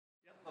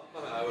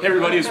Hey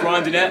everybody, it's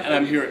Ron Dunnett, and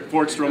I'm here at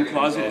Fort's Drum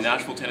Closet in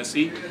Nashville,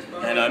 Tennessee.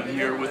 And I'm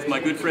here with my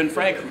good friend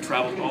Frank, who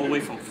traveled all the way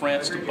from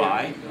France to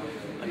buy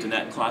a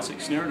Dunnett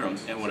classic snare drum.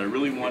 And what I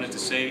really wanted to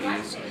say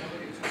is,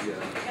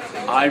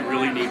 I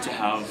really need to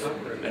have,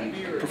 and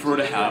prefer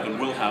to have, and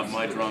will have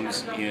my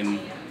drums in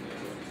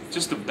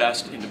just the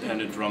best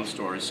independent drum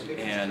stores.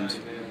 And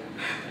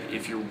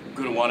if you're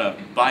going to want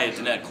to buy a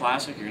Dunnett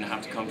classic, you're going to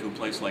have to come to a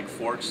place like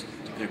Fort's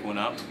to pick one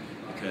up,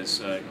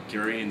 because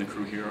Gary and the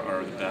crew here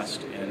are the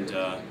best, and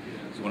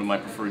he's one of my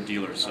preferred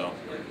dealers. So,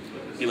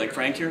 be like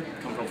Frank here,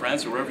 come from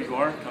France or wherever you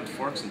are, come to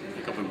Fort's and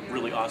pick up a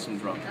really awesome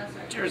drum.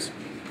 Cheers!